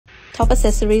Top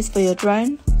accessories for your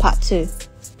drone, Part 2.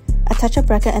 Attach a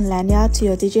bracket and lanyard to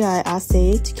your DJI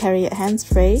RC to carry it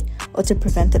hands-free or to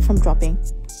prevent it from dropping.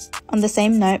 On the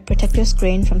same note, protect your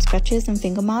screen from scratches and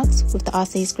finger marks with the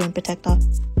RC screen protector.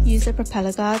 Use a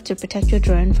propeller guard to protect your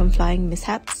drone from flying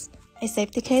mishaps, a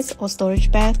safety case or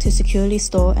storage bag to securely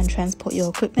store and transport your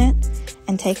equipment,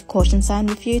 and take a caution sign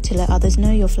with you to let others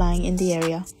know you're flying in the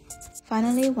area.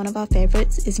 Finally, one of our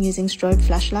favorites is using strobe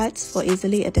flashlights for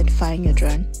easily identifying your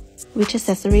drone. Which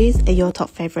accessories are your top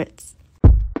favorites?